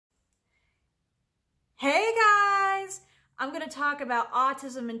Hey guys! I'm going to talk about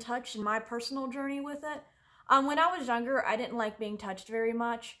autism and touch and my personal journey with it. When I was younger, I didn't like being touched very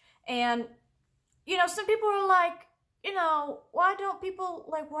much. And, some people are like, why don't people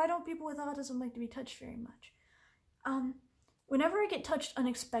with autism like to be touched very much? Whenever I get touched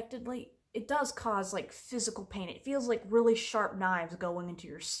unexpectedly, it does cause like physical pain. It feels like really sharp knives going into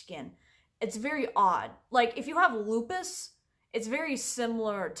your skin. It's very odd. Like if you have lupus, it's very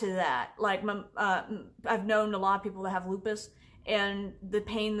similar to that. Like I've known a lot of people that have lupus, and the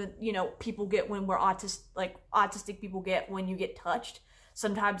pain that people get when we're autistic people get when you get touched.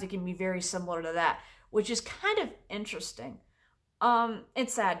 Sometimes it can be very similar to that, which is kind of interesting.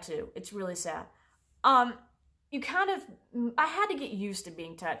 It's sad too. It's really sad. I had to get used to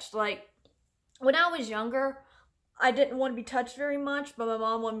being touched. Like when I was younger, I didn't want to be touched very much, but my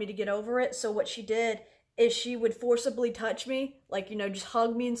mom wanted me to get over it. So what she did is she would forcibly touch me, like, just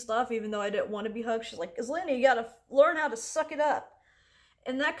hug me and stuff, even though I didn't want to be hugged. She's like, Islena, you gotta learn how to suck it up.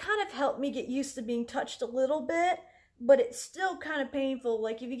 And that kind of helped me get used to being touched a little bit, but it's still kind of painful.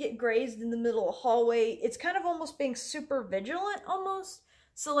 Like, if you get grazed in the middle of a hallway, it's kind of almost being super vigilant, almost.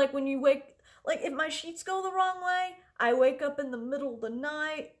 So, like, when you wake, like, if my sheets go the wrong way, I wake up in the middle of the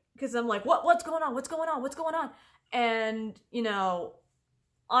night, because I'm like, what's going on? What's going on? What's going on? And,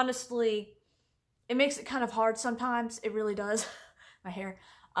 honestly, it makes it kind of hard sometimes. It really does. My hair.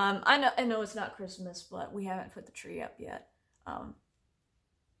 I know it's not Christmas, but we haven't put the tree up yet.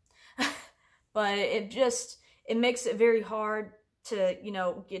 But it makes it very hard to,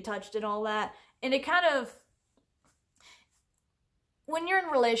 get touched and all that. And it kind of, when you're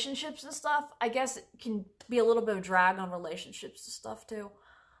in relationships and stuff, I guess it can be a little bit of drag on relationships and stuff too.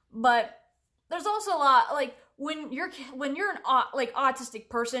 But there's also a lot, like, when you're an autistic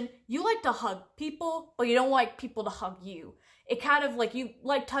person, you like to hug people, but you don't like people to hug you. It kind of like, you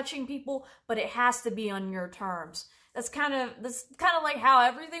like touching people, but it has to be on your terms. That's kind of like how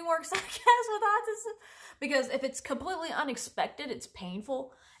everything works, I guess, with autism. Because if it's completely unexpected, it's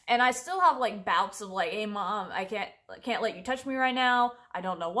painful. And I still have like bouts of like, hey mom, I can't let you touch me right now. I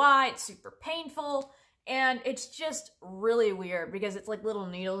don't know why. It's super painful. And it's just really weird because it's like little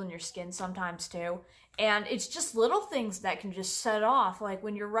needles in your skin sometimes too. And it's just little things that can just set off. Like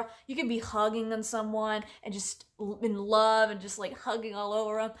when you can be hugging on someone and just in love and just like hugging all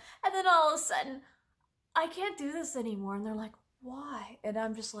over them. And then all of a sudden, I can't do this anymore. And they're like, why? And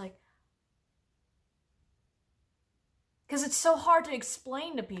I'm just like, because it's so hard to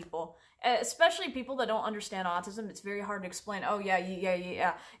explain to people, especially people that don't understand autism. It's very hard to explain. Oh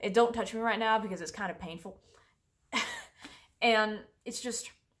yeah. Don't touch me right now because it's kind of painful, and it's just,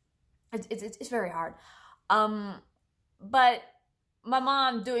 it's very hard. But my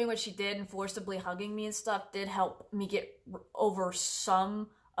mom doing what she did and forcibly hugging me and stuff did help me get over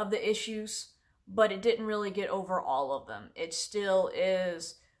some of the issues, but it didn't really get over all of them. It still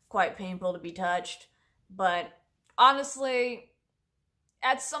is quite painful to be touched, but honestly,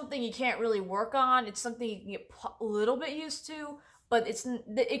 that's something you can't really work on. It's something you can get a little bit used to, but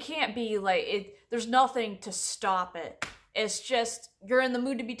it can't be like, there's nothing to stop it. It's just, you're in the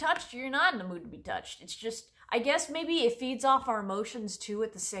mood to be touched, or you're not in the mood to be touched. It's just, I guess maybe it feeds off our emotions too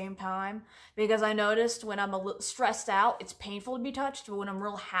at the same time, because I noticed when I'm a little stressed out, it's painful to be touched, but when I'm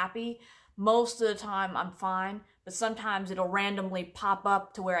real happy, most of the time I'm fine, but sometimes it'll randomly pop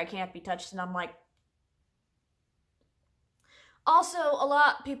up to where I can't be touched, and I'm like, also, a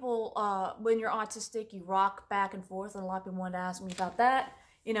lot of people, when you're autistic, you rock back and forth, and a lot of people wanted to ask me about that.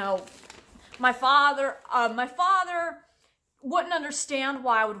 My father wouldn't understand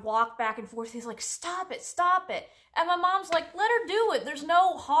why I would walk back and forth. He's like, stop it. And my mom's like, let her do it. There's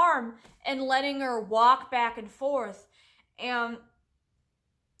no harm in letting her walk back and forth. And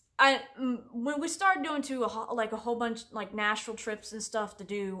when we started doing a whole bunch, like, Nashville trips and stuff to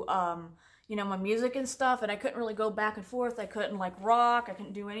do, my music and stuff, and I couldn't really go back and forth. I couldn't, like, rock. I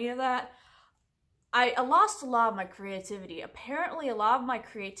couldn't do any of that. I lost a lot of my creativity. Apparently, a lot of my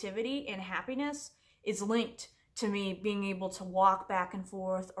creativity and happiness is linked to me being able to walk back and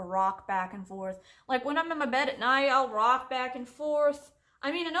forth or rock back and forth. Like, when I'm in my bed at night, I'll rock back and forth.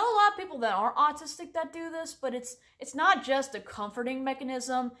 I mean, I know a lot of people that aren't autistic that do this, but it's not just a comforting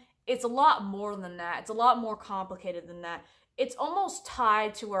mechanism. It's a lot more than that. It's a lot more complicated than that. It's almost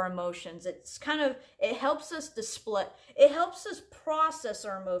tied to our emotions. It's kind of, it helps us it helps us process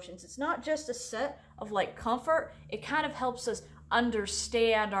our emotions. It's not just a set of, like, comfort. It kind of helps us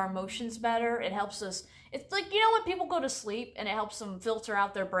understand our emotions better. It helps us, it's like, when people go to sleep and it helps them filter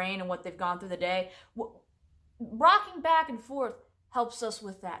out their brain and what they've gone through the day. Rocking back and forth helps us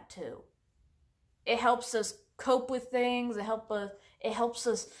with that too. It helps us cope with things. It helps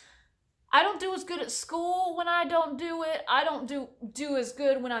us I don't do as good at school when I don't do it. I don't do as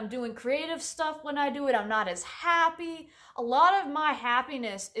good when I'm doing creative stuff when I do it. I'm not as happy. A lot of my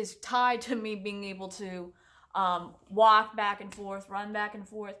happiness is tied to me being able to walk back and forth, run back and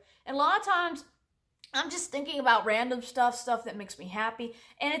forth. And a lot of times I'm just thinking about random stuff that makes me happy,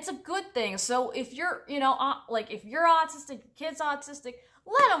 and it's a good thing. So if you're, like if you're autistic, your kid's autistic,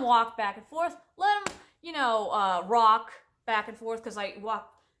 let them walk back and forth. Let them, rock back and forth, because I walk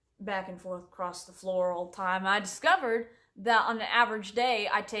back and forth across the floor all the time. I discovered that on an average day,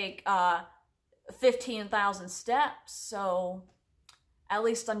 I take 15,000 steps, so at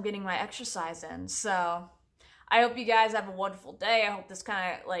least I'm getting my exercise in. So I hope you guys have a wonderful day. I hope this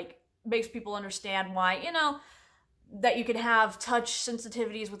kind of makes people understand why, that you can have touch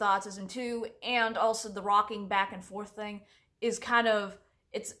sensitivities with autism too, and also the rocking back and forth thing is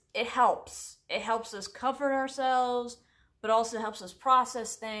it helps. It helps us comfort ourselves, but also helps us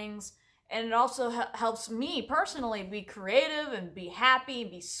process things, and it also helps me personally be creative and be happy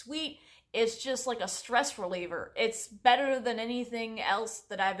and be sweet. It's just like a stress reliever. It's better than anything else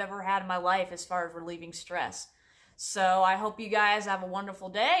that I've ever had in my life as far as relieving stress. So I hope you guys have a wonderful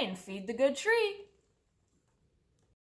day and feed the good tree.